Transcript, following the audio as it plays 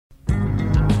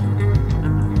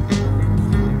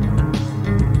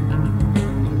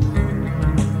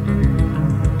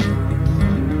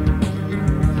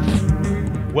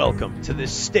the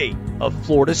State of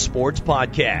Florida Sports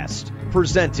Podcast,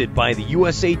 presented by the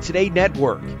USA Today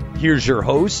Network. Here's your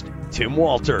host, Tim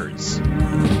Walters.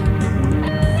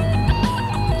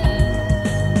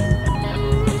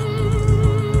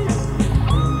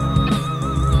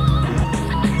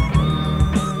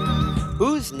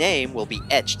 Whose name will be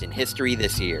etched in history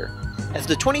this year? As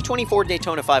the 2024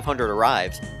 Daytona 500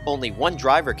 arrives, only one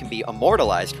driver can be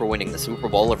immortalized for winning the Super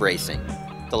Bowl of racing.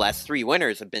 The last three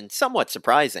winners have been somewhat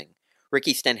surprising.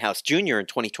 Ricky Stenhouse Jr. in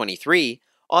 2023,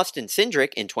 Austin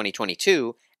Cindric in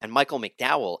 2022, and Michael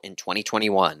McDowell in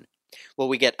 2021. Will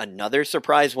we get another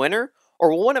surprise winner? Or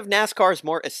will one of NASCAR's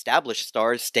more established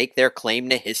stars stake their claim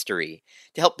to history?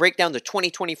 To help break down the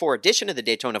 2024 edition of the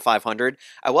Daytona 500,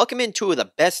 I welcome in two of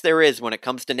the best there is when it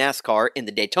comes to NASCAR in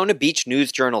the Daytona Beach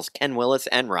News-Journal's Ken Willis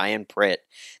and Ryan Pritt.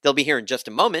 They'll be here in just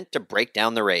a moment to break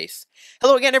down the race.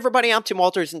 Hello again, everybody. I'm Tim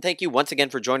Walters, and thank you once again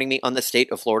for joining me on the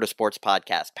State of Florida Sports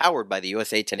Podcast, powered by the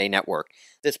USA Today Network.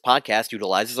 This podcast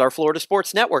utilizes our Florida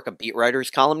Sports Network of beat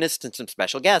writers, columnists, and some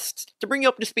special guests to bring you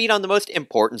up to speed on the most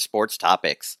important sports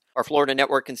topics. Our Florida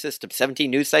network consists of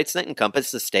 17 news sites that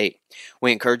encompass the state.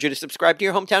 We encourage you to subscribe to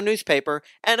your hometown newspaper,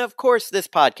 and of course this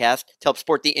podcast to help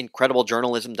support the incredible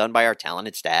journalism done by our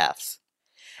talented staffs.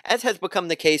 As has become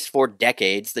the case for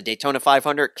decades, the Daytona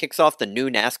 500 kicks off the new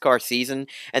NASCAR season,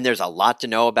 and there's a lot to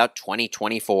know about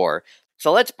 2024.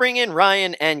 So let's bring in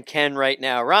Ryan and Ken right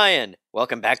now. Ryan,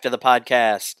 welcome back to the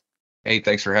podcast. Hey,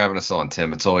 thanks for having us on,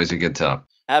 Tim. It's always a good time.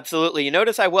 Absolutely. You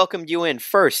notice I welcomed you in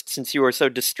first since you were so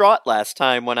distraught last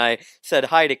time when I said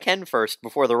hi to Ken first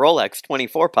before the Rolex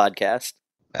 24 podcast.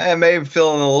 I may be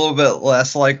feeling a little bit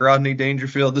less like Rodney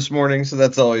Dangerfield this morning, so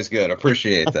that's always good. I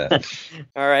appreciate that.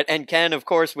 All right. And Ken, of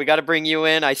course, we got to bring you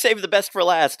in. I saved the best for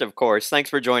last, of course. Thanks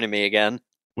for joining me again.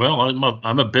 Well,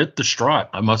 I'm a bit distraught,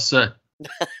 I must say.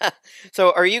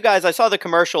 So are you guys, I saw the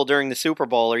commercial during the Super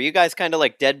Bowl. Are you guys kind of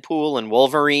like Deadpool and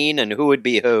Wolverine, and who would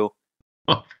be who?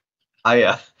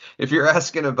 If you're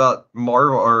asking about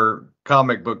Marvel or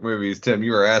comic book movies, Tim,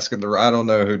 you are asking I don't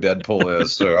know who Deadpool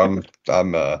is, so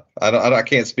I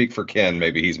can't speak for Ken.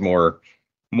 Maybe he's more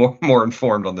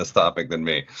informed on this topic than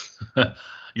me.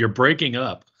 You're breaking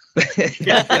up.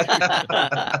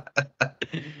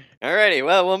 Alrighty,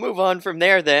 well, we'll move on from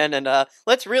there then, and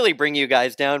let's really bring you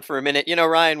guys down for a minute. You know,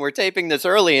 Ryan, we're taping this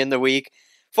early in the week.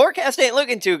 Forecast ain't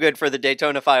looking too good for the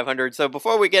Daytona 500, so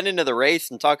before we get into the race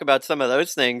and talk about some of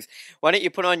those things, why don't you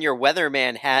put on your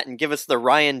weatherman hat and give us the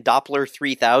Ryan Doppler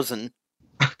 3000?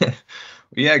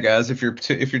 Yeah, guys, if you're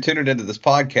tuning into this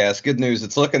podcast, good news.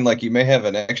 It's looking like you may have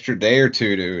an extra day or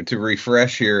two to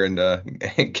refresh here and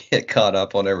get caught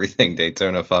up on everything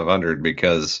Daytona 500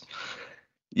 because,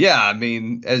 yeah, I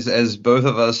mean, as both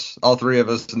of us, all three of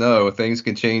us know, things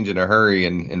can change in a hurry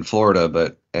in Florida,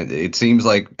 but it seems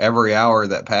like every hour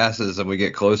that passes and we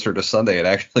get closer to Sunday, it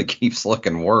actually keeps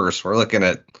looking worse. We're looking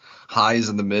at highs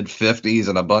in the mid 50s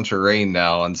and a bunch of rain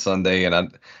now on Sunday.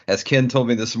 And as Ken told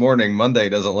me this morning, Monday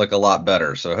doesn't look a lot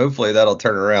better. So hopefully that'll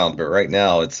turn around. But right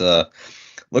now it's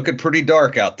looking pretty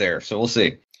dark out there. So we'll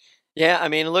see. Yeah, I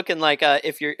mean, looking like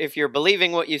if you're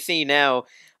believing what you see now,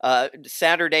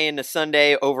 Saturday into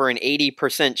Sunday, over an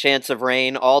 80% chance of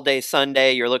rain. All day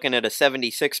Sunday, you're looking at a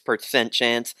 76%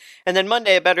 chance. And then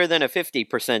Monday, better than a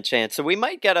 50% chance. So we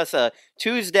might get us a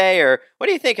Tuesday, or what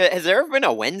do you think? Has there ever been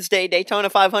a Wednesday Daytona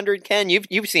 500, Ken?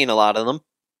 You've seen a lot of them.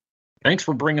 Thanks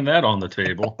for bringing that on the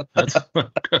table. That's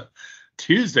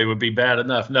Tuesday would be bad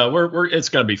enough. No, it's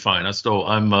going to be fine.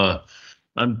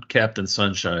 I'm Captain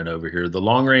Sunshine over here. The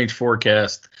long range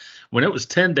forecast, when it was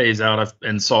 10 days out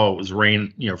and saw it was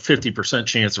rain, 50%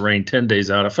 chance of rain 10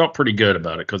 days out, I felt pretty good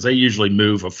about it because they usually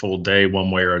move a full day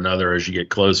one way or another as you get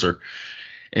closer.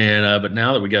 And but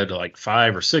now that we got to like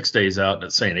 5 or 6 days out and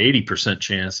it's saying 80%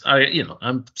 chance,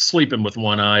 I'm sleeping with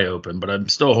one eye open, but I'm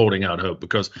still holding out hope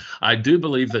because I do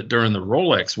believe that during the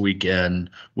Rolex weekend,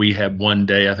 we had one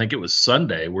day, I think it was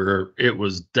Sunday, where it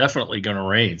was definitely going to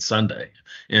rain Sunday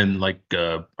in like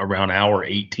around hour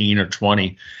 18 or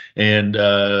 20. And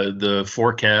the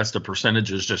forecast, the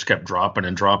percentages just kept dropping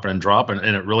and dropping and dropping,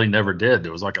 and it really never did.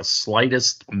 There was like a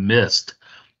slightest mist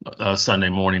Sunday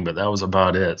morning, but that was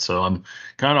about it. So I'm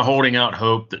kind of holding out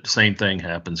hope that the same thing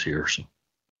happens here. So.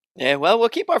 Yeah, well, we'll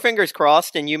keep our fingers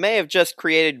crossed, and you may have just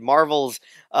created Marvel's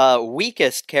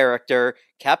weakest character,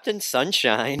 Captain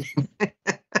Sunshine.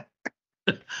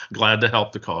 Glad to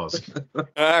help the cause.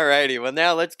 All righty. Well,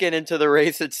 now let's get into the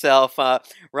race itself.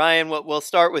 Ryan, we'll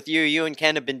start with you. You and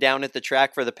Ken have been down at the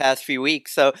track for the past few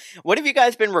weeks. So what have you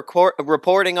guys been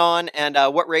reporting on, and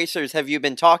what racers have you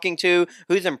been talking to?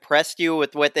 Who's impressed you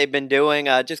with what they've been doing?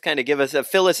 Just kind of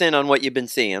fill us in on what you've been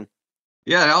seeing.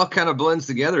 Yeah, it all kind of blends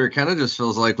together. It kind of just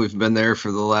feels like we've been there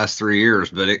for the last 3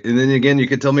 years. And then again, you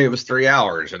could tell me it was 3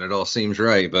 hours, and it all seems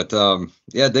right. But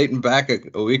yeah, dating back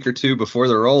a week or two before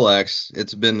the Rolex,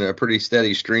 it's been a pretty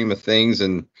steady stream of things.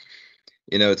 And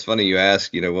it's funny you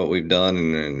ask, what we've done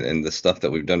and the stuff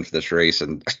that we've done for this race.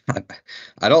 And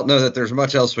I don't know that there's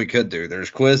much else we could do.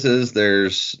 There's quizzes,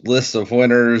 there's lists of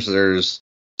winners, there's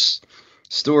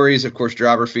stories, of course,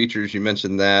 driver features. You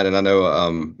mentioned that, and I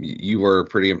know you were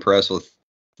pretty impressed with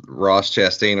Ross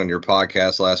Chastain on your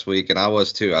podcast last week, and I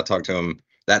was too. I talked to him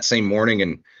that same morning,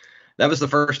 and that was the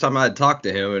first time I had talked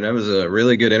to him, and that was a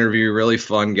really good interview, really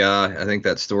fun guy. I think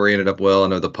that story ended up well. I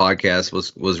know the podcast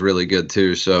was really good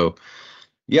too. So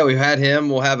yeah, we've had him.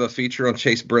 We'll have a feature on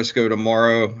Chase Briscoe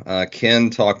tomorrow. Ken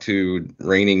talked to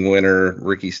reigning winner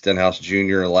Ricky Stenhouse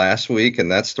Jr. last week, and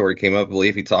that story came up. I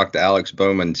believe he talked to Alex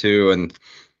Bowman too. And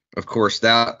of course,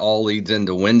 that all leads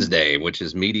into Wednesday, which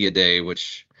is Media Day,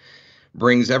 which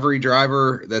brings every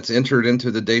driver that's entered into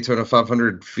the Daytona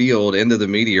 500 field into the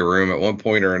media room at one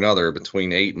point or another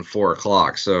between 8 and 4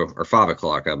 o'clock. Or 5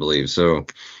 o'clock, I believe. So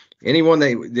anyone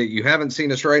that you haven't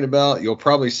seen us write about, you'll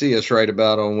probably see us write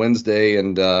about on Wednesday.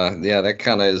 And yeah, that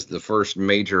kind of is the first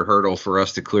major hurdle for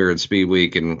us to clear in Speed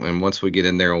Week. And once we get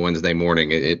in there on Wednesday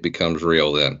morning, it becomes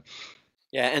real then.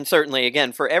 Yeah, and certainly,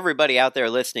 again, for everybody out there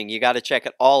listening, you got to check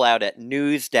it all out at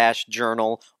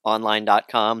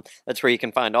news-journalonline.com. That's where you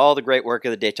can find all the great work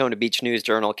of the Daytona Beach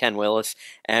News-Journal, Ken Willis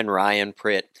and Ryan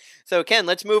Pritt. So, Ken,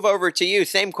 let's move over to you.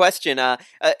 Same question.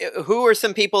 Who are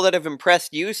some people that have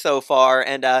impressed you so far,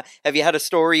 and have you had a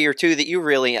story or two that you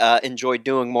really enjoyed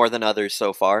doing more than others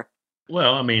so far?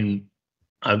 Well, I mean,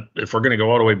 if we're going to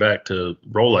go all the way back to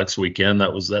Rolex weekend,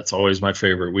 that's always my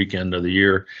favorite weekend of the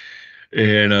year.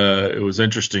 And it was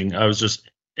interesting. I was just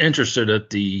interested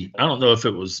at I don't know if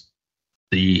it was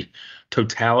the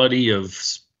totality of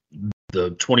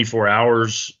the 24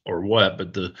 hours or what,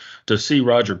 but to see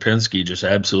Roger Penske just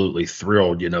absolutely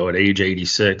thrilled, at age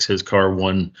 86, his car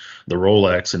won the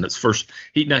Rolex, and it's first.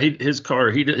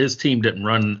 His team didn't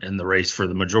run in the race for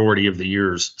the majority of the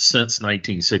years since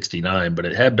 1969, but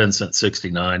it had been since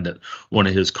 69 that one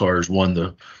of his cars won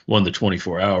the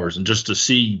 24 hours, and just to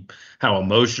see how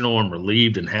emotional and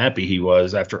relieved and happy he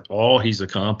was after all he's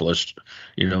accomplished,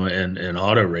 in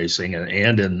auto racing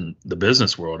and in the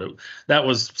business world.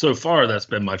 So far, that's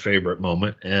been my favorite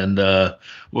moment, and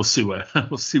we'll see what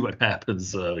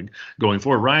happens going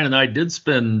forward. Ryan and I did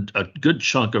spend a good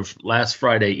chunk of last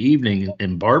Friday evening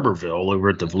in Barberville over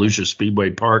at the Volusia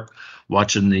Speedway Park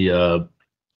watching the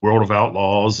World of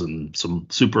Outlaws and some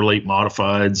super late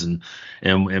modifieds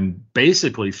and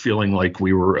basically feeling like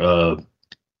we were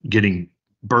getting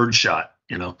birdshot,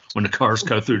 when the cars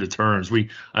go through the turns.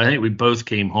 I think we both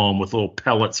came home with little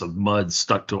pellets of mud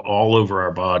stuck to all over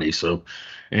our body. So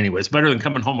anyway, it's better than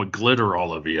coming home with glitter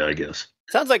all over you, I guess.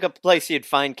 Sounds like a place you'd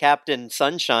find Captain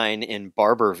Sunshine in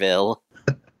Barberville.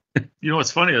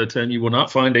 It's funny, Tim, you will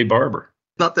not find a barber.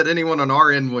 Not that anyone on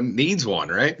our end needs one,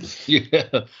 right?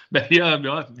 Yeah,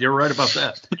 you're right about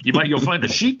that. You'll find a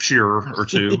sheep shearer or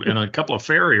two and a couple of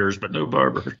farriers, but no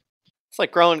barber. It's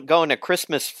like going to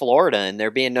Christmas, Florida, and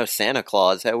there being no Santa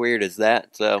Claus. How weird is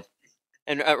that? So,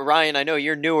 and Ryan, I know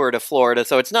you're newer to Florida,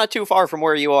 so it's not too far from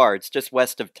where you are. It's just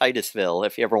west of Titusville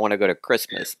if you ever want to go to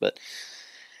Christmas. But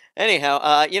anyhow,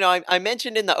 I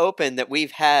mentioned in the open that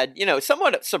we've had,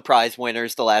 somewhat surprise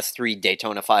winners the last 3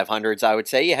 Daytona 500s, I would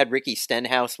say. You had Ricky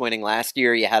Stenhouse winning last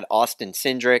year. You had Austin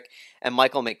Cindric and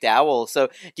Michael McDowell. So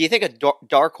do you think a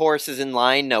dark horse is in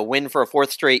line to win for a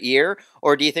 4th straight year?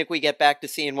 Or do you think we get back to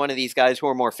seeing one of these guys who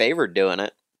are more favored doing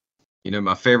it?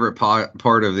 My favorite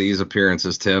part of these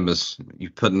appearances, Tim, is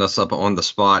you putting us up on the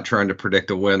spot trying to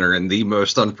predict a winner in the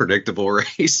most unpredictable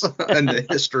race in the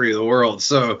history of the world.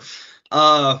 So,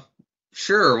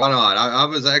 sure, why not? I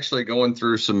was actually going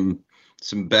through some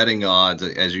betting odds,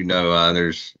 as you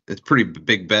know. It's pretty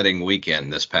big betting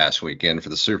weekend this past weekend for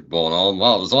the Super Bowl and all. And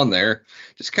while I was on there,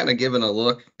 just kind of giving a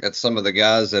look at some of the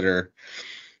guys that are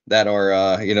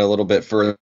a little bit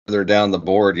further down the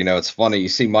board. It's funny, you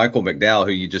see Michael McDowell,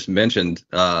 who you just mentioned,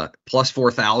 plus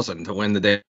 4,000 to win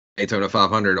the Daytona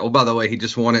 500. Oh, by the way, he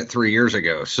just won it 3 years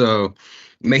ago. So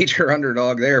major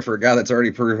underdog there for a guy that's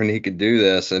already proven he could do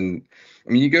this. And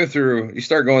I mean, you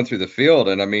start going through the field,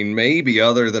 and I mean, maybe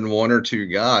other than one or two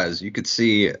guys, you could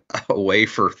see a way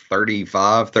for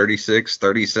 35, 36,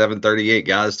 37, 38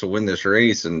 guys to win this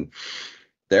race. And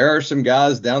there are some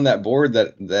guys down that board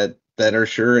that are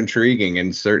sure intriguing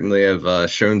and certainly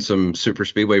have shown some super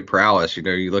speedway prowess.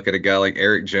 You look at a guy like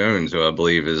Eric Jones, who I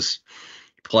believe is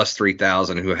plus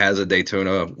 3,000, who has a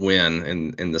Daytona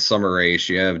win in the summer race.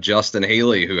 You have Justin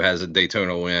Haley, who has a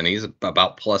Daytona win. He's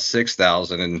about plus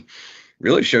 6,000. And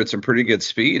really showed some pretty good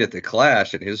speed at the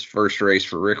Clash at his first race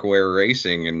for Rick Ware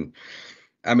Racing. And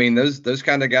I mean, those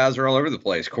kind of guys are all over the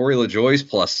place. Corey LaJoie's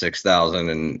plus 6,000,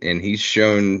 and he's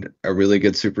shown a really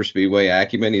good super speedway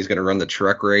acumen. He's going to run the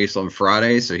truck race on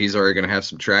Friday, so he's already going to have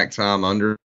some track time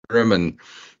under him. And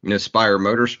Spire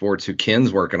Motorsports, who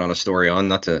Ken's working on a story on,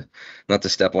 not to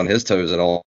step on his toes at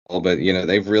all, but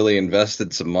they've really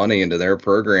invested some money into their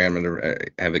program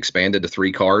and have expanded to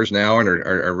 3 cars now, and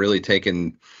are really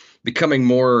becoming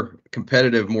more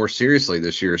competitive more seriously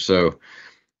this year. So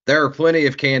there are plenty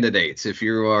of candidates. If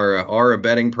you are a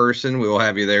betting person, we will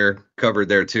have you there covered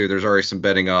there too. There's already some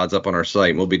betting odds up on our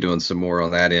site, and we'll be doing some more on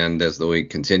that end as the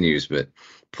week continues. But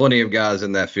plenty of guys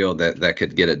in that field that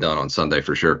could get it done on Sunday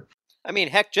for sure. I mean,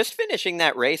 heck, just finishing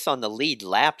that race on the lead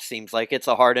lap seems like it's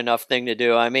a hard enough thing to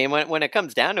do. I mean, when it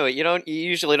comes down to it, you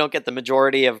usually don't get the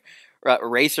majority of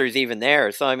racers even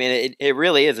there. So I mean, it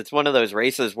really is. It's one of those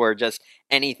races where just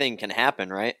anything can happen,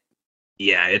 right?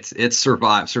 Yeah, it's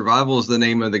survival is the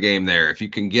name of the game there. If you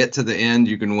can get to the end,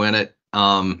 you can win it.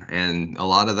 And a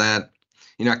lot of that,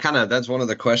 that's one of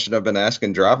the questions I've been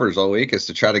asking drivers all week, is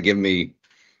to try to give me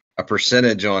a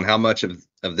percentage on how much of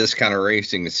this kind of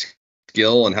racing is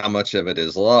skill and how much of it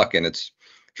is luck. And it's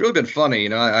really been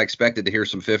funny. I expected to hear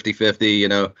some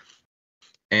 50-50,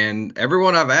 and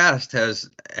everyone I've asked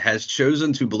has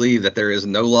chosen to believe that there is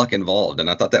no luck involved. And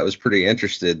I thought that was pretty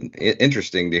interesting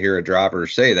to hear a driver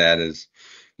say that, is,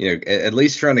 at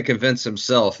least trying to convince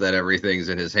himself that everything's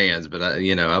in his hands. But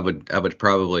I would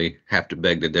probably have to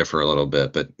beg to differ a little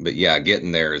bit. But yeah,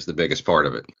 getting there is the biggest part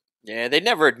of it. Yeah, they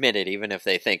never admit it, even if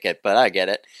they think it. But I get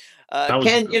it.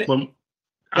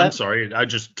 I'm sorry. I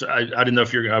didn't know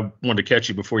if I wanted to catch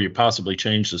you before you possibly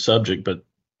change the subject, but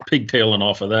pigtailing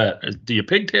off of that. Do you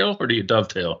pigtail or do you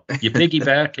dovetail? You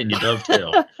piggyback and you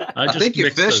dovetail. I think you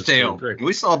fishtail.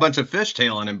 We saw a bunch of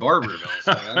fishtailing in Barberville.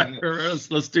 So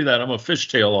let's do that. I'm a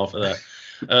fishtail off of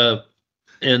that.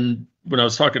 And when I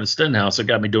was talking to Stenhouse, it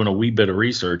got me doing a wee bit of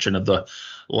research. And of the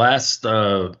last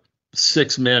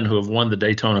 6 men who have won the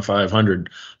Daytona 500,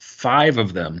 5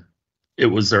 of them, it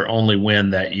was their only win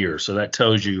that year. So that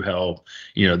tells you how,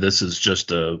 this is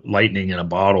just a lightning in a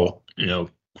bottle,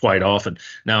 quite often.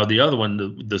 Now the other one,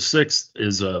 the 6th,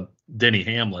 is Denny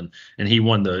Hamlin, and he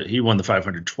won the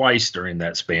 500 twice during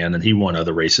that span, and he won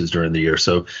other races during the year.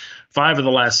 So 5 of the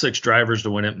last 6 drivers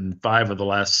to win it in 5 of the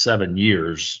last 7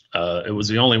 years. It was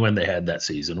the only win they had that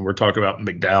season. We're talking about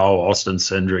McDowell, Austin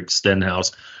Cindric,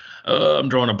 Stenhouse. I'm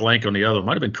drawing a blank on the other.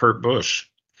 Might have been Kurt Busch.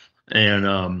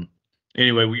 And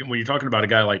anyway, when you're talking about a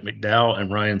guy like McDowell,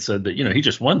 and Ryan said that, he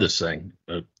just won this thing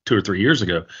 2 or 3 years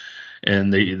ago,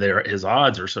 and his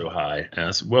odds are so high. And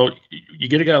I said, well, you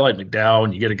get a guy like McDowell,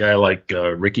 and you get a guy like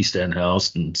Ricky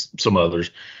Stenhouse and some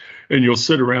others, and you'll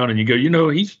sit around and you go,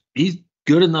 he's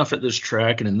good enough at this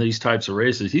track and in these types of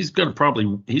races, he's probably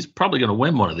going to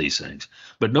win one of these things.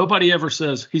 But nobody ever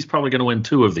says he's probably going to win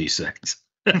 2 of these things.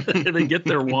 They get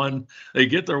their one,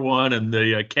 and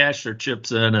they cash their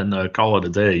chips in and call it a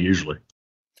day usually.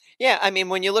 Yeah, I mean,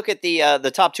 when you look at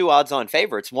the top 2 odds-on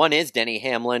favorites, one is Denny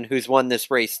Hamlin, who's won this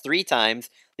race 3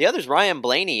 times. The other's Ryan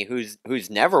Blaney, who's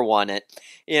never won it.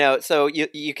 So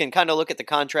you can kind of look at the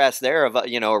contrast there of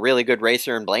a really good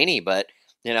racer in Blaney, but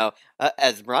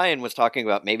as Ryan was talking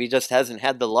about, maybe just hasn't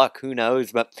had the luck. Who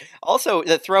knows? But also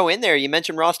to throw in there, you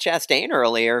mentioned Ross Chastain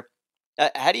earlier.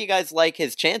 How do you guys like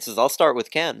his chances? I'll start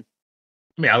with Ken.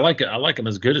 I mean, I like him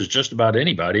as good as just about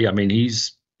anybody. I mean,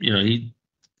 he's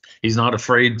not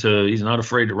afraid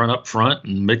to run up front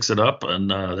and mix it up,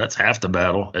 and that's half the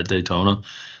battle at Daytona.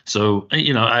 So,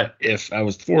 if I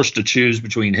was forced to choose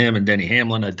between him and Denny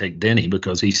Hamlin, I'd take Denny,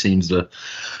 because he seems to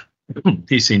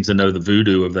know the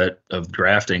voodoo of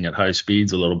drafting at high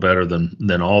speeds a little better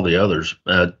than all the others.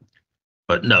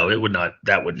 But no,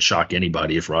 that wouldn't shock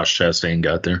anybody if Ross Chastain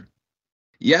got there.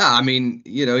 Yeah, I mean,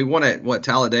 he won at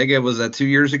Talladega, was that 2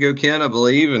 years ago, Ken, I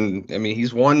believe, and I mean,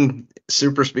 he's won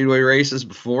super speedway races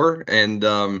before, and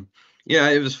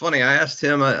it was funny. I asked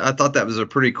him. I thought that was a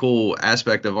pretty cool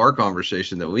aspect of our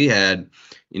conversation that we had,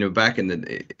 back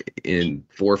in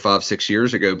 4, 5, 6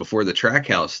 years ago before the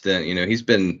Trackhouse stint. He's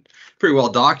been pretty well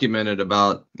documented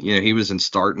about, he was in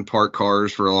start and park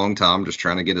cars for a long time, just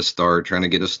trying to get a start.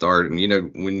 And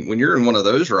when you're in one of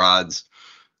those rides,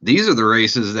 these are the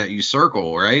races that you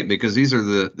circle, right? Because these are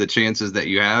the chances that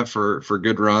you have for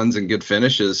good runs and good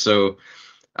finishes. So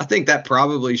I think that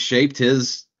probably shaped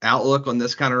his outlook on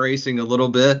this kind of racing a little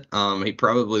bit. He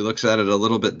probably looks at it a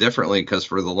little bit differently, because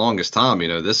for the longest time,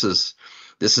 this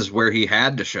is where he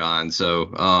had to shine.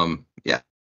 So yeah,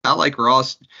 I like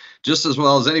Ross just as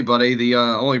well as anybody. The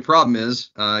only problem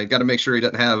is you got to make sure he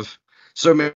doesn't have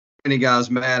so many any guys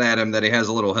mad at him that he has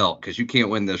a little help, because you can't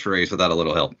win this race without a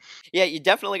little help. Yeah, you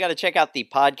definitely got to check out the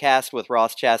podcast with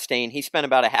Ross Chastain. He spent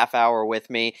about a half hour with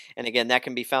me. And again, that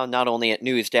can be found not only at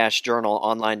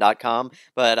news-journalonline.com,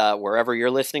 but wherever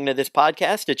you're listening to this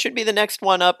podcast. It should be the next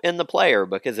one up in the player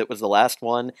because it was the last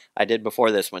one I did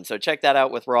before this one. So check that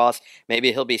out with Ross.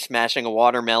 Maybe he'll be smashing a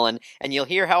watermelon. And you'll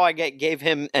hear how I gave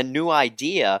him a new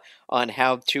idea on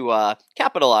how to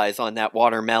capitalize on that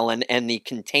watermelon and the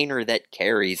container that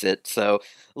carries it. So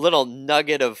little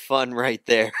nugget of fun right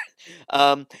there.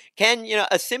 Ken,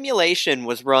 a simulation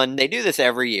was run. They do this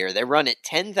every year. They run it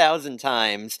 10,000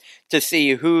 times to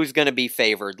see who's going to be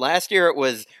favored. Last year it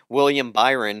was William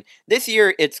Byron. This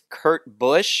year it's Kurt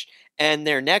Busch. And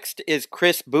their next is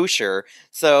Chris Buescher.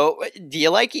 So do you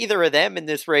like either of them in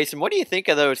this race? And what do you think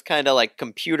of those kind of like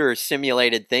computer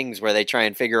simulated things where they try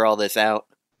and figure all this out?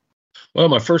 Well,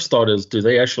 my first thought is,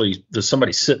 does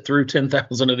somebody sit through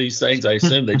 10,000 of these things? I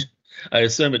assume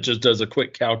it just does a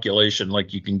quick calculation,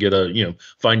 like you can get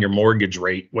find your mortgage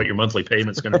rate, what your monthly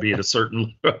payment's going to be at a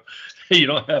certain, you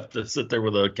don't have to sit there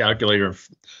with a calculator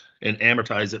and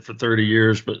amortize it for 30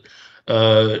 years. But,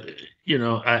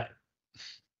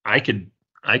 I could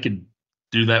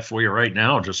do that for you right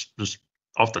now, just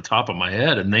off the top of my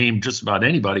head, and name just about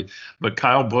anybody. But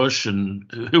Kyle Busch,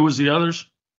 and who was the others?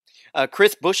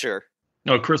 Chris Buescher.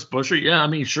 No, Chris Buescher. Yeah, I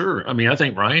mean, sure. I mean, I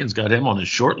think Ryan's got him on his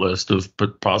short list of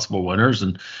possible winners,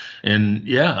 and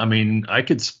yeah, I mean, I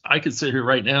could sit here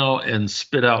right now and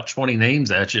spit out 20 names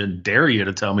at you and dare you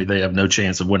to tell me they have no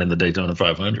chance of winning the Daytona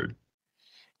 500.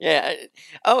 Yeah.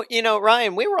 Oh,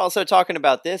 Ryan, we were also talking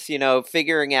about this,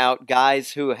 figuring out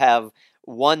guys who have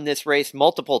won this race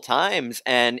multiple times.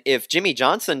 And if Jimmy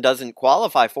Johnson doesn't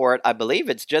qualify for it, I believe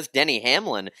it's just Denny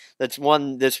Hamlin that's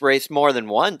won this race more than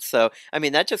once. So, I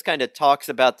mean, that just kind of talks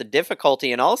about the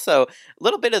difficulty and also a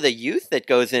little bit of the youth that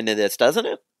goes into this, doesn't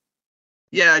it?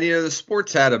 Yeah, and the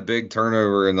sport's had a big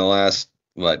turnover in the last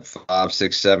 5,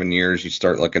 6, 7 years. You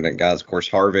start looking at guys. Of course,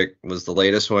 Harvick was the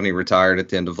latest one. He retired at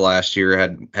the end of last year.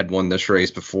 Had won this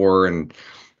race before, and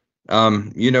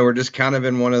we're just kind of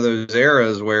in one of those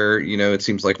eras where it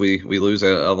seems like we lose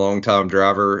a long time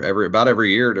driver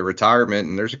every year to retirement.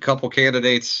 And there's a couple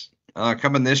candidates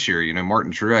coming this year.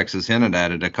 Martin Truex has hinted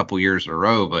at it a couple years in a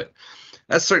row, but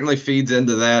that certainly feeds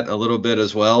into that a little bit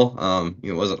as well.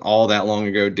 It wasn't all that long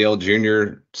ago Dale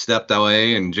Jr. stepped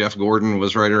away, and Jeff Gordon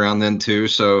was right around then too.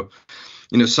 So,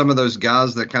 some of those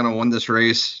guys that kind of won this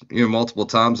race, multiple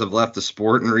times have left the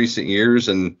sport in recent years.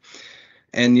 And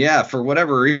yeah, for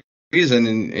whatever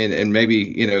reason, and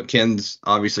maybe, Ken's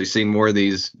obviously seen more of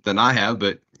these than I have,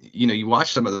 but, you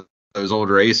watch some of those old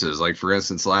races, like for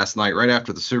instance, last night, right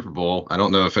after the Super Bowl, I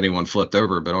don't know if anyone flipped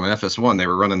over, but on FS1, they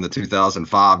were running the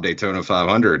 2005 Daytona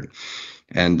 500.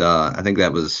 And I think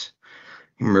that was,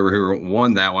 I remember who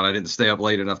won that one. I didn't stay up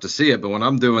late enough to see it, but when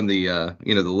I'm doing the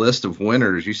list of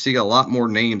winners, you see a lot more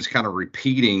names kind of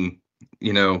repeating,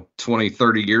 20,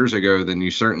 30 years ago than you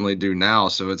certainly do now.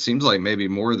 So it seems like maybe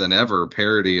more than ever,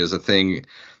 parity is a thing,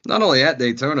 not only at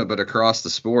Daytona, but across the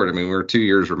sport. I mean, we're 2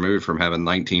 years removed from having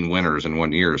 19 winners in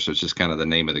 1 year. So it's just kind of the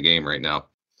name of the game right now.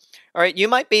 All right, you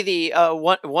might be the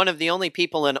one of the only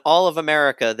people in all of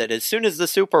America that as soon as the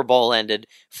Super Bowl ended,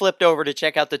 flipped over to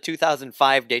check out the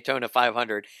 2005 Daytona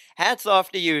 500. Hats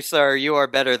off to you, sir. You are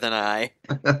better than I.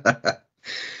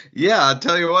 Yeah, I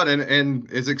tell you what,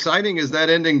 and as exciting as that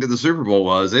ending to the Super Bowl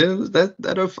was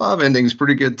that 05 ending is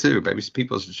pretty good too. Maybe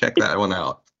people should check that one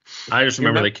out. I just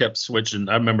remember they kept switching.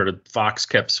 I remember the Fox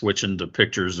kept switching to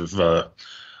pictures of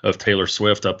Taylor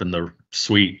Swift up in the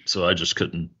suite, so I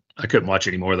couldn't watch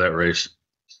any more of that race.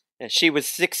 Yeah, she was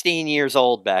 16 years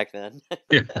old back then.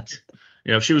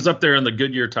 Yeah, she was up there in the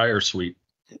Goodyear tire suite.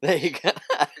 There you go.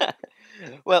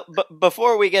 Well,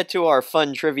 before we get to our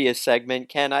fun trivia segment,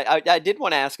 Ken, I did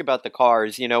want to ask about the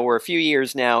cars. We're a few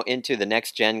years now into the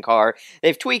next-gen car.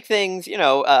 They've tweaked things,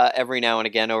 every now and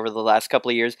again over the last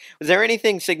couple of years. Was there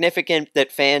anything significant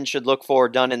that fans should look for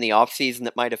done in the off-season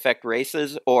that might affect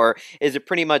races, or is it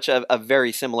pretty much a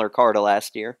very similar car to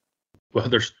last year? Well,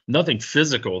 there's nothing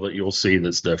physical that you'll see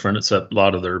that's different, except a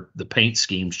lot of the paint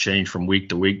schemes change from week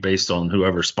to week based on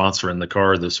whoever's sponsoring the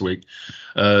car this week.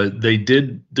 They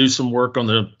did do some work on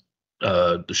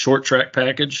the short track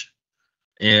package,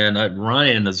 and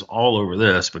Ryan is all over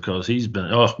this because he's been,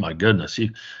 oh my goodness,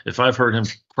 if I've heard him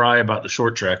cry about the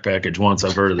short track package once,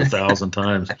 I've heard it 1,000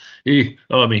 times. He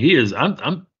is.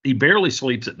 He barely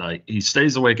sleeps at night. He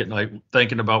stays awake at night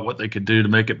thinking about what they could do to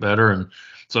make it better, and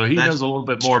so he knows a little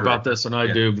bit more about this than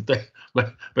I do.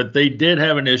 But they did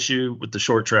have an issue with the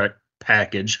short track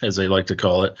package, as they like to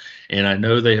call it. And I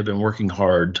know they have been working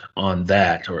hard on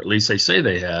that, or at least they say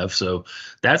they have. So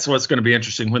that's what's going to be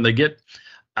interesting when they get.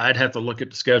 I'd have to look at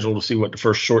the schedule to see what the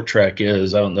first short track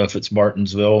is. I don't know if it's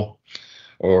Martinsville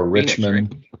or Phoenix,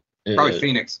 Richmond. right? Probably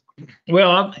Phoenix.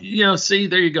 Well, see,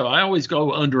 there you go. I always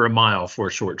go under a mile for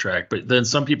a short track, but then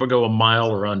some people go a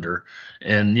mile or under.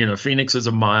 And, Phoenix is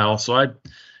a mile. So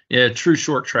true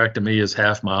short track to me is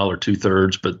half mile or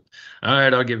 2/3. But all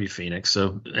right, I'll give you Phoenix.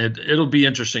 So it'll be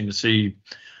interesting to see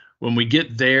when we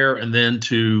get there and then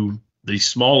to the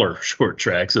smaller short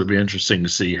tracks. It'll be interesting to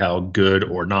see how good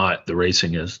or not the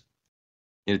racing is.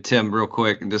 Tim, real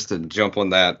quick, just to jump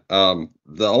on that.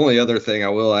 The only other thing I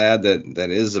will add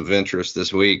that is of interest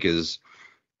this week is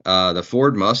the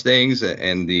Ford Mustangs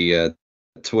and the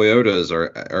Toyotas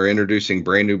are introducing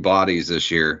brand new bodies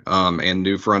this year and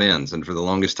new front ends. And for the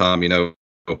longest time, it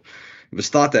was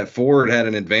thought that Ford had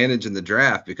an advantage in the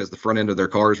draft because the front end of their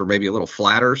cars were maybe a little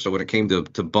flatter. So when it came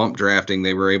to bump drafting,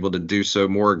 they were able to do so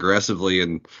more aggressively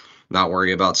and not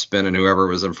worry about spinning whoever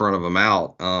was in front of them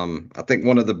out. I think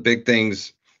one of the big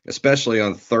things, especially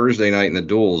on Thursday night in the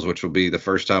duels, which will be the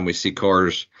first time we see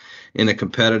cars in a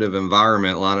competitive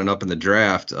environment lining up in the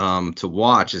draft, to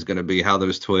watch is going to be how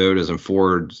those Toyotas and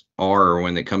Fords are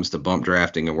when it comes to bump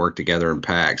drafting and work together in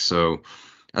packs. So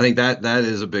I think that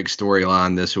is a big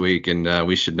storyline this week, and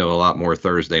we should know a lot more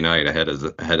Thursday night ahead of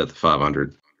the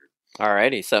 500.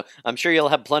 Alrighty, so I'm sure you'll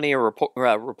have plenty of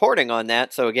reporting on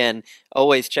that. So again,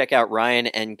 always check out Ryan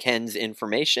and Ken's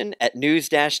information at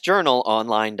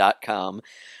news-journalonline.com.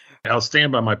 I'll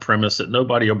stand by my premise that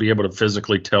nobody will be able to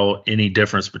physically tell any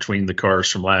difference between the cars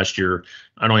from last year.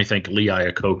 I don't even think Lee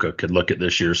Iacocca could look at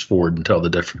this year's Ford and tell the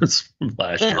difference from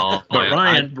last year. But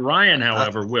Ryan,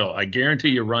 however, will. I guarantee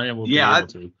you Ryan will be able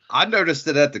to. I noticed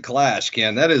it at the Clash,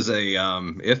 Ken. That is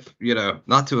if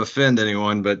not to offend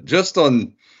anyone, but just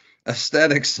on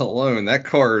aesthetics alone,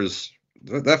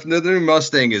 the new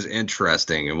Mustang is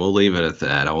interesting, and we'll leave it at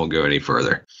that. I won't go any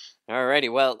further.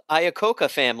 Alrighty, well, Iacocca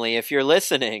family, if you're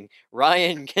listening,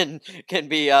 Ryan can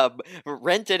be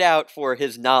rented out for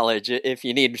his knowledge if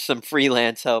you need some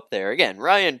freelance help there. Again,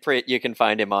 Ryan Pritt, you can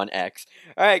find him on X.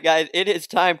 All right, guys, it is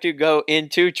time to go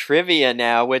into trivia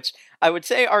now, which I would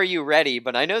say, are you ready?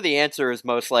 But I know the answer is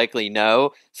most likely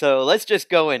no, so let's just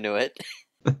go into it.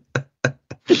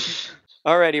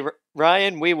 Alrighty,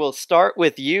 Ryan, we will start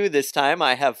with you this time.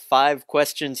 I have 5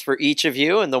 questions for each of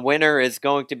you, and the winner is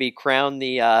going to be crowned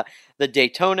the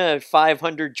Daytona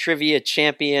 500 Trivia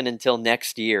Champion until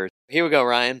next year. Here we go,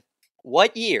 Ryan.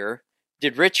 What year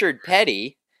did Richard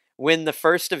Petty win the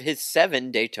first of his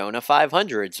 7 Daytona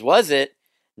 500s? Was it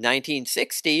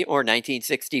 1960 or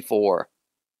 1964?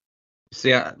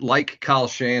 See, like Kyle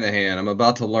Shanahan, I'm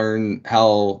about to learn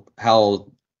how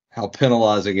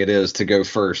penalizing it is to go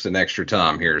first in extra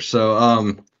time here. So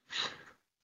I'm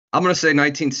going to say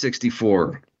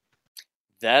 1964.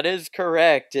 That is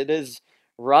correct. It is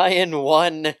Ryan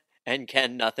 1 and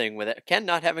Ken nothing with it. Ken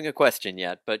not having a question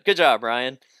yet, but good job,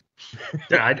 Ryan.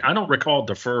 I don't recall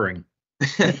deferring.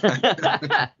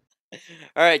 All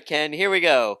right, Ken, here we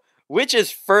go. Which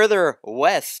is further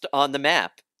west on the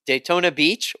map, Daytona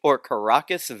Beach or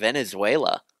Caracas,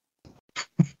 Venezuela?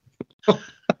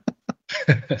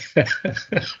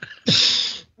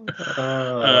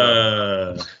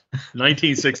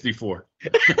 1964.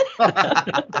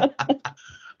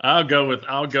 I'll go with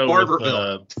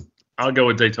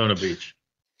Daytona Beach.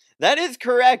 That is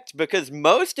correct, because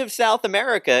most of South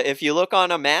America, if you look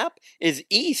on a map, is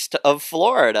east of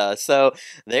Florida. So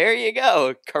there you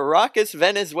go. Caracas,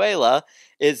 Venezuela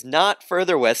is not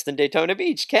further west than Daytona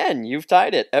Beach. Ken, you've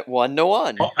tied it at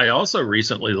 1-1. I also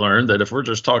recently learned that if we're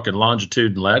just talking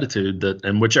longitude and latitude,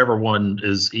 and whichever one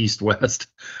is east-west,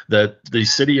 that the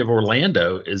city of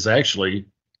Orlando is actually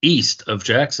east of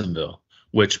Jacksonville,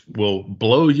 which will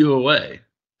blow you away.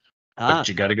 But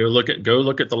you got to go look at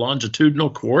the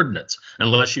longitudinal coordinates,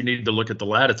 unless you need to look at the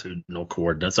latitudinal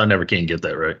coordinates. I never can get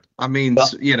that right. I mean,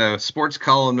 sports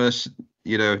columnist,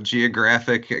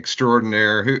 geographic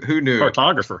extraordinaire. Who knew?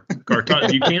 Cartographer.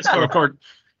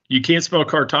 You can't spell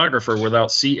cartographer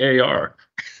without CAR.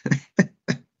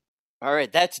 All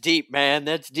right, that's deep, man.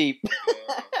 That's deep.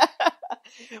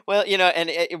 Well,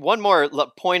 and one more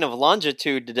point of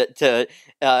longitude to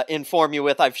inform you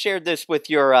with. I've shared this with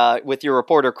your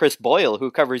reporter Chris Boyle, who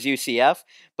covers UCF.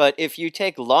 But if you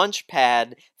take Launch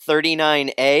Pad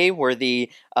 39A, where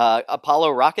the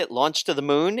Apollo rocket launched to the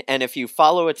moon, and if you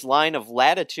follow its line of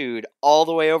latitude all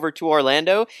the way over to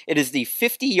Orlando, it is the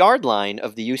 50-yard line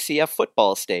of the UCF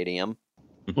football stadium.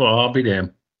 Well, I'll be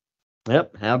damned.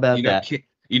 Yep. How about that?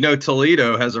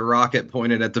 Toledo has a rocket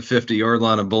pointed at the 50-yard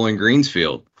line of Bowling Green's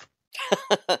field.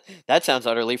 That sounds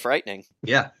utterly frightening.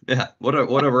 Yeah. What a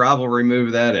rivalry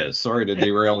move that is. Sorry to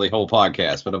derail the whole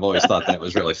podcast, but I've always thought that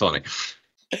was really funny.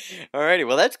 Alrighty,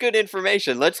 well, that's good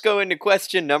information. Let's go into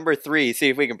question number 3, see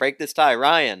if we can break this tie.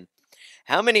 Ryan,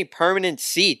 how many permanent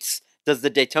seats does the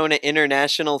Daytona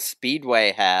International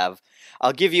Speedway have?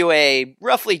 I'll give you a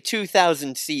roughly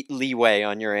 2,000 seat leeway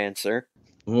on your answer.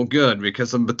 Well, good,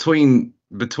 because I'm between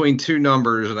two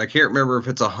numbers, and I can't remember if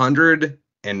it's 100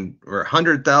 or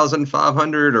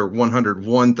 100,500 or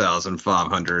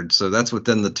 101,500. So that's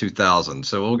within the 2,000.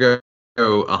 So we'll go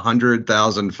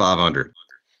 100,500.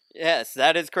 Yes,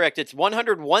 that is correct. It's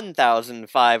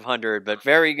 101,500, but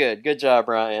very good. Good job,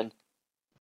 Ryan.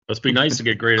 Must be nice to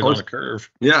get graded on a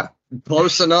curve. Yeah,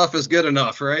 close enough is good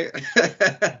enough, right?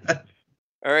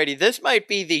 Alrighty, this might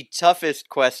be the toughest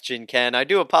question, Ken. I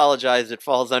do apologize it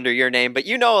falls under your name, but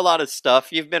you know a lot of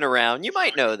stuff. You've been around. You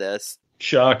might know this.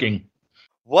 Shocking.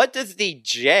 What does the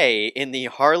J in the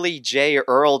Harley J.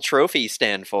 Earl Trophy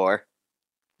stand for?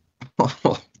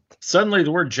 Suddenly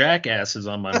the word jackass is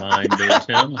on my mind,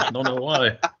 Tim. I don't know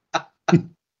why.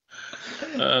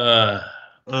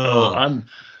 I'm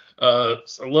a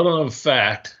little known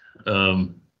fact.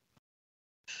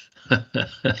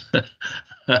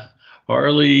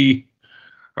 Harley,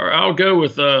 or I'll go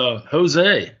with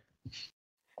Jose.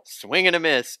 Swing and a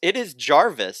miss. It is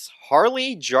Jarvis.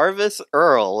 Harley Jarvis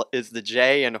Earl is the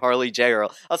J in Harley J.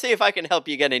 Earl. I'll see if I can help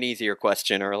you get an easier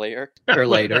question earlier or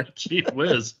later. Gee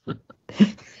whiz.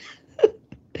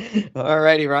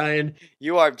 Alrighty, Ryan.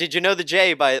 Did you know the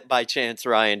J by chance,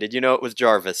 Ryan? Did you know it was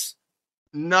Jarvis?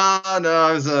 No,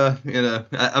 I was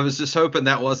I was just hoping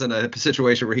that wasn't a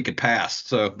situation where he could pass.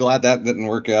 So glad that didn't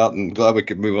work out, and glad we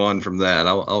could move on from that.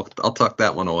 I'll tuck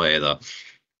that one away though.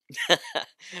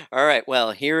 All right,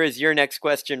 well, here is your next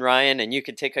question, Ryan, and you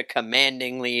can take a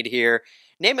commanding lead here.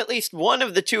 Name at least one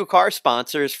of the 2 car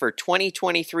sponsors for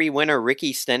 2023 winner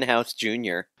Ricky Stenhouse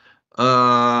Jr.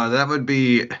 That would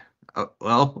be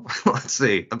well, let's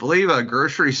see. I believe a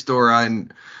grocery store I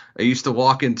used to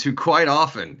walk into quite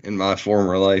often in my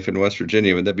former life in West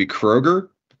Virginia. Would that be Kroger?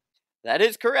 That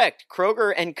is correct.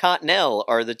 Kroger and Cottonelle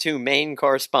are the 2 main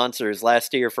car sponsors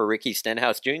last year for Ricky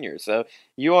Stenhouse Jr. So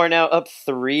you are now up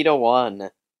 3-1.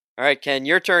 All right, Ken,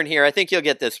 your turn here. I think you'll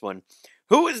get this one.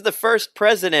 Who was the first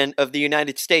president of the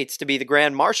United States to be the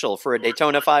Grand Marshal for a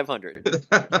Daytona 500?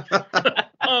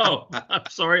 Oh, I'm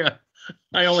sorry.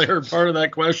 I only heard part of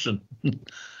that question.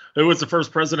 Who was the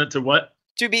first president to what?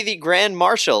 To be the Grand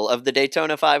Marshal of the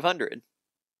Daytona 500.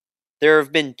 There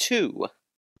have been 2.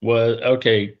 Well,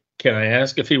 okay. Can I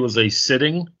ask if he was a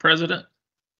sitting president?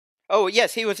 Oh,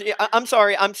 yes, he was. I'm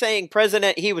sorry. I'm saying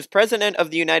president. He was president of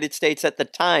the United States at the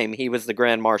time he was the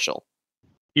Grand Marshal.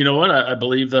 You know what? I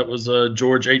believe that was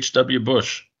George H.W.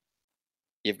 Bush.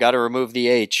 You've got to remove the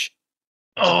H.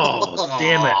 Oh,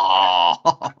 damn it.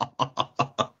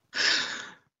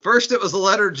 First it was the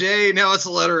letter J, now it's the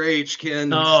letter H,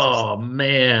 Ken. Oh,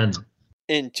 man.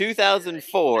 In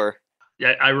 2004.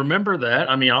 Yeah, I remember that.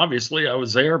 I mean, obviously, I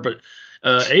was there, but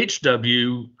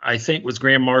H.W., I think, was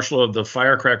Grand Marshal of the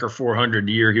Firecracker 400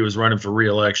 year he was running for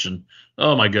re-election.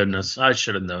 Oh, my goodness. I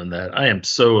should have known that. I am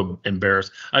so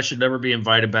embarrassed. I should never be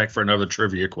invited back for another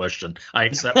trivia question. I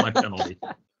accept my penalty.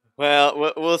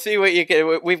 Well, we'll see what you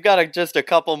can. We've got just a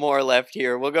couple more left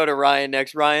here. We'll go to Ryan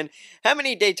next. Ryan, how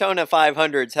many Daytona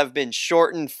 500s have been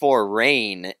shortened for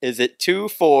rain? Is it 2,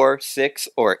 4, 6,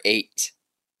 or 8?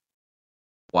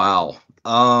 Wow.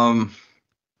 Now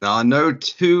I know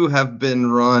 2 have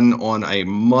been run on a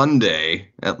Monday,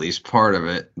 at least part of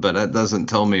it, but that doesn't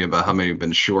tell me about how many have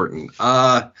been shortened.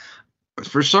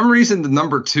 For some reason, the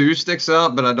number 2 sticks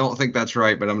out, but I don't think that's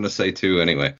right, but I'm going to say 2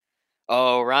 anyway.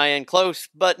 Oh, Ryan, close,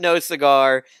 but no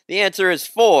cigar. The answer is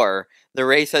 4. The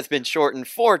race has been shortened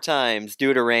 4 times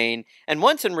due to rain, and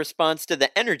once in response to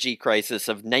the energy crisis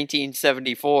of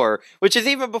 1974, which is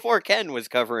even before Ken was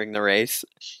covering the race.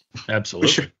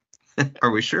 Absolutely.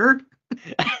 Are we sure?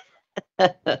 All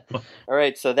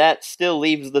right, so that still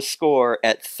leaves the score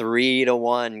at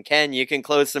 3-1. Ken, you can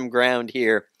close some ground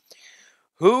here.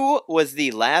 Who was the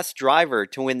last driver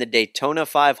to win the Daytona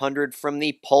 500 from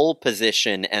the pole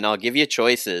position? And I'll give you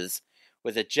choices.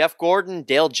 Was it Jeff Gordon,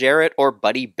 Dale Jarrett, or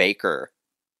Buddy Baker?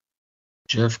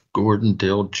 Jeff Gordon,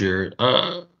 Dale Jarrett.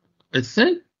 I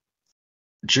think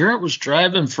Jarrett was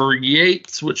driving for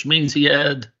Yates, which means he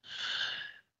had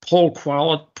pole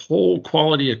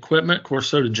quality equipment. Of course,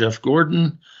 so did Jeff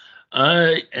Gordon.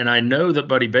 I know that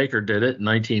Buddy Baker did it in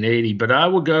 1980, but I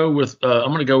will go with I'm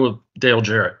going to go with Dale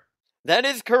Jarrett. That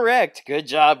is correct. Good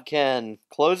job, Ken.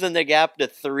 Closing the gap to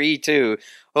 3-2.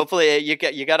 Hopefully, you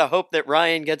got to hope that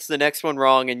Ryan gets the next one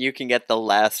wrong and you can get the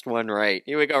last one right.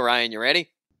 Here we go, Ryan. You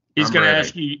ready? He's I'm going to ready.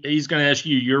 ask you. He's going to ask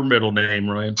you your middle name,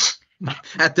 Ryan.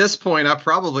 At this point, I've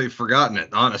probably forgotten it,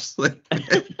 honestly.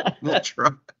 We'll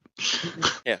try.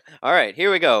 Yeah. All right,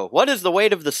 here we go. What is the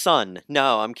weight of the sun?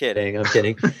 No, I'm kidding. I'm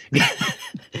kidding.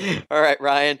 All right,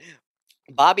 Ryan.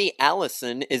 Bobby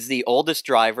Allison is the oldest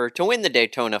driver to win the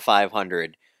Daytona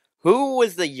 500. Who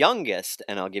was the youngest?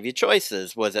 And I'll give you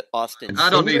choices. Was it Austin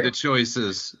I don't need Cindric? the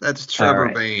choices. That's Trevor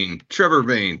right. Bayne. Trevor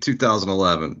Bayne,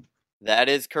 2011. That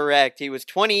is correct. He was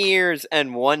 20 years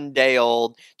and 1 day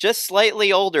old, just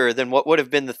slightly older than what would have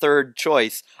been the third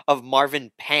choice of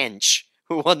Marvin Panch,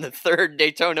 who won the third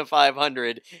Daytona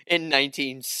 500 in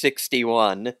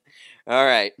 1961. All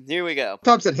right, here we go.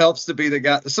 Sometimes it helps to be the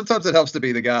guy. Sometimes it helps to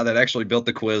be the guy that actually built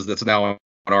the quiz that's now on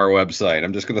our website.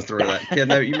 I'm just going to throw that. Ken,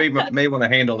 you may want to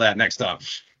handle that next time.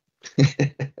 All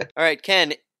right,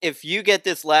 Ken, if you get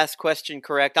this last question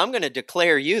correct, I'm going to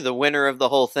declare you the winner of the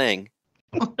whole thing.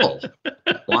 Oh,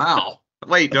 wow.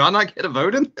 Wait, do I not get a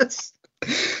vote in this?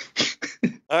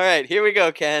 All right, here we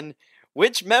go, Ken.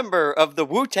 Which member of the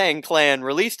Wu-Tang Clan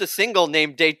released a single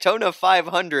named Daytona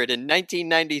 500 in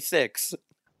 1996?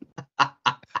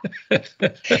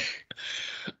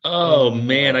 Oh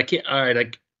man, I can't. All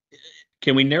right,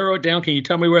 can we narrow it down? Can you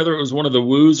tell me whether it was one of the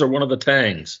Woos or one of the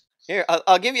Tangs? Here,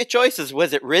 I'll give you choices.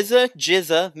 Was it RZA,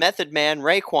 Jizza, Method Man,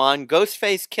 Raekwon,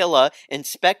 Ghostface Killah,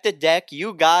 Inspector Deck,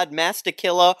 You God, Master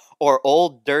Killa, or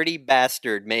Old Dirty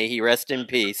Bastard? May he rest in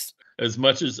peace. As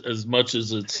much as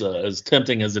it's as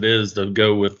tempting as it is to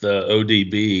go with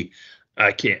ODB,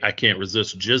 I can't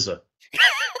resist Jizza.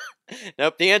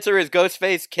 Nope, the answer is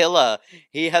Ghostface Killah.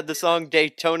 He had the song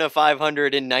Daytona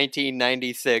 500 in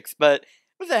 1996, but it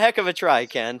was a heck of a try,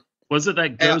 Ken. Was it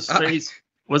that Ghostface?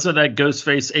 Was it that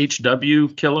Ghostface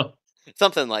HW Killer?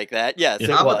 Something like that. Yes,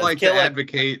 Yeah. it I would was. like to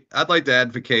advocate. I'd like to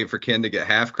advocate for Ken to get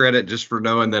half credit just for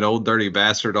knowing that Old Dirty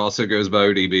Bastard also goes by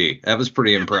ODB. That was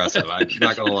pretty impressive. I'm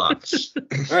not gonna lie.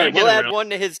 All right, we'll add one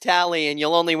to his tally, and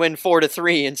you'll only win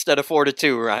 4-3 instead of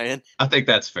 4-2, Ryan. I think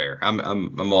that's fair.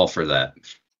 I'm all for that.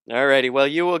 Alrighty, well,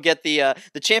 you will get the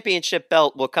championship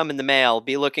belt. Will come in the mail.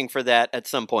 Be looking for that at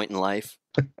some point in life.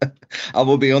 I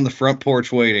will be on the front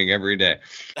porch waiting every day.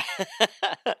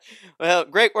 Well,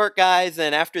 great work, guys.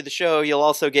 And after the show, you'll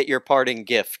also get your parting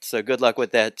gift. So good luck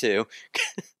with that, too.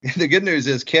 The good news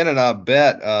is Ken and I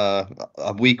bet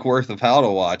a week worth of how to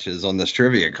watches on this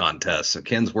trivia contest. So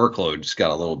Ken's workload just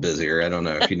got a little busier. I don't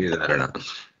know if you knew that or not.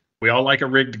 We all like a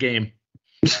rigged game.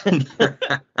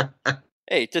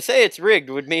 Hey, to say it's rigged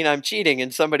would mean I'm cheating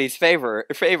in somebody's favor.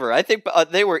 I think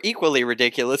they were equally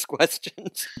ridiculous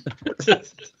questions.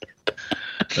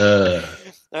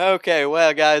 Okay,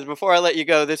 well, guys, before I let you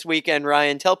go this weekend,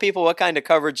 Ryan, tell people what kind of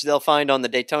coverage they'll find on the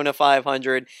Daytona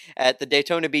 500 at the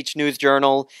Daytona Beach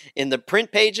News-Journal, in the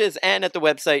print pages, and at the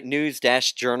website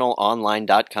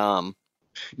news-journalonline.com.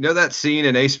 You know that scene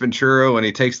in Ace Ventura when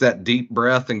he takes that deep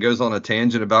breath and goes on a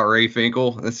tangent about Ray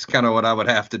Finkel? This is kind of what I would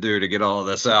have to do to get all of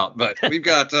this out. But we've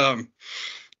got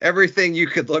everything you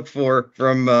could look for,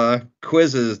 from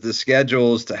quizzes to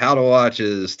schedules to how to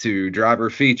watches to driver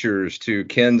features to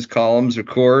Ken's columns, of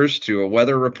course, to a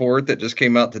weather report that just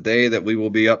came out today that we will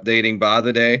be updating by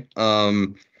the day.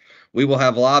 We will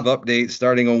have live updates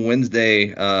starting on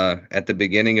Wednesday at the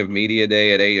beginning of Media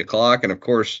Day at 8 o'clock. And, of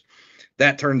course,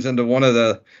 that turns into one of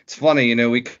the – it's funny, you know,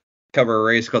 we cover a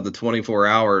race called the 24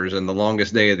 Hours, and the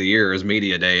longest day of the year is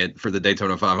Media Day for the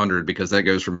Daytona 500 because that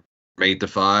goes from 8 to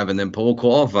 5, and then pole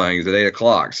qualifying is at 8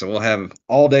 o'clock. So we'll have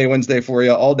all day Wednesday for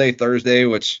you, all day Thursday,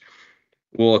 which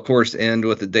will, of course, end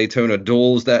with the Daytona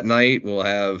Duels that night. We'll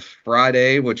have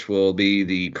Friday, which will be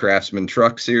the Craftsman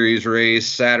Truck Series race,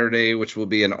 Saturday, which will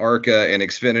be an ARCA and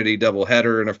Xfinity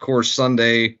doubleheader, and, of course,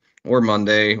 Sunday – or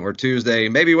Monday or Tuesday,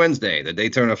 maybe Wednesday, the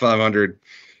Daytona 500.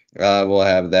 We'll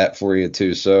have that for you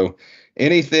too. So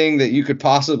anything that you could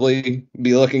possibly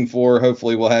be looking for,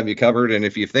 hopefully we'll have you covered. And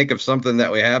if you think of something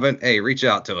that we haven't, hey, reach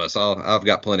out to us. I've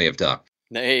got plenty of time.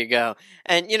 There you go.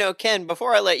 And, you know, Ken,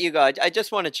 before I let you go, I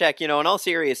just want to check, you know, in all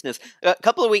seriousness, a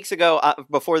couple of weeks ago,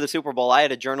 before the Super Bowl, I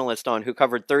had a journalist on who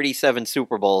covered 37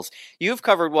 Super Bowls. You've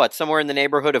covered, what, somewhere in the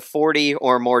neighborhood of 40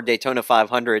 or more Daytona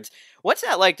 500s. What's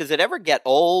that like? Does it ever get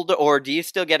old, or do you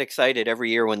still get excited every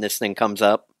year when this thing comes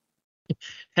up?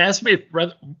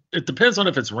 It depends on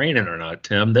if it's raining or not,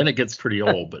 Tim. Then it gets pretty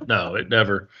old. But no, it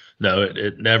never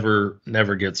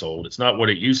gets old. It's not what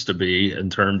it used to be in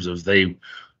terms of the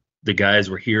guys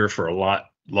were here for a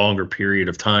lot longer period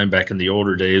of time back in the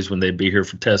older days when they'd be here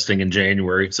for testing in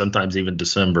January, sometimes even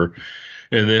December.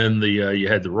 And then you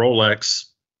had the Rolex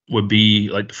would be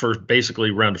like basically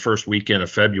around the first weekend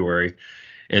of February.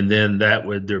 and then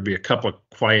there'd be a couple of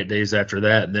quiet days after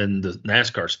that, and then the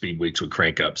NASCAR speed weeks would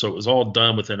crank up. So it was all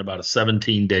done within about a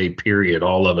 17-day period,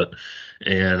 all of it.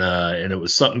 And it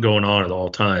was something going on at all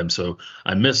times. So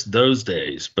I missed those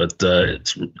days, but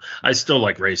I still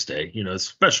like race day,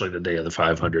 especially the day of the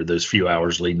 500, those few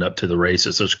hours leading up to the race.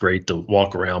 It's just great to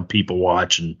walk around, people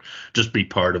watch, and just be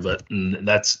part of it. And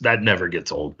that never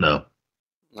gets old. No.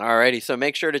 Alrighty, so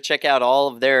make sure to check out all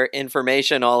of their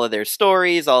information, all of their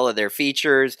stories, all of their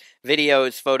features,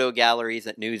 videos, photo galleries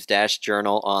at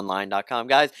news-journalonline.com.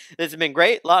 Guys, this has been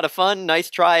great. A lot of fun. Nice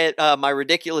try at my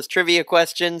ridiculous trivia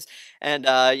questions. And,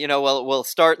 we'll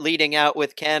start leading out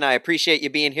with Ken. I appreciate you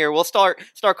being here. We'll start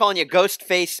calling you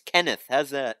Ghostface Kenneth.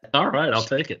 How's that? All right, I'll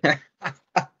take it.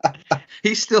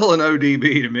 He's still an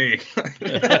ODB to me.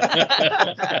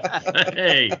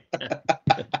 Hey.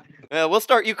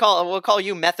 We'll call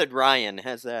you Method Ryan.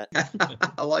 How's that?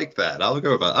 I like that. I'll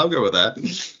go with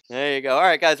that. There you go. All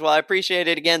right, guys. Well, I appreciate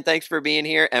it again. Thanks for being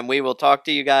here, and we will talk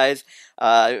to you guys,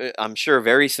 I'm sure,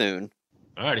 very soon.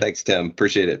 All right. Thanks, Tim.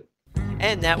 Appreciate it.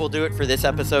 And that will do it for this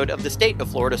episode of the State of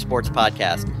Florida Sports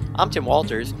Podcast. I'm Tim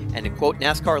Walters, and to quote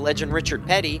NASCAR legend Richard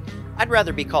Petty, I'd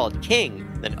rather be called King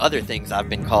than other things I've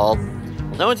been called.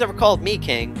 Well, no one's ever called me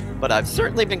King, but I've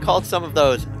certainly been called some of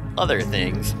those other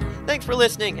things. Thanks for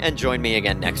listening, and join me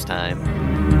again next time.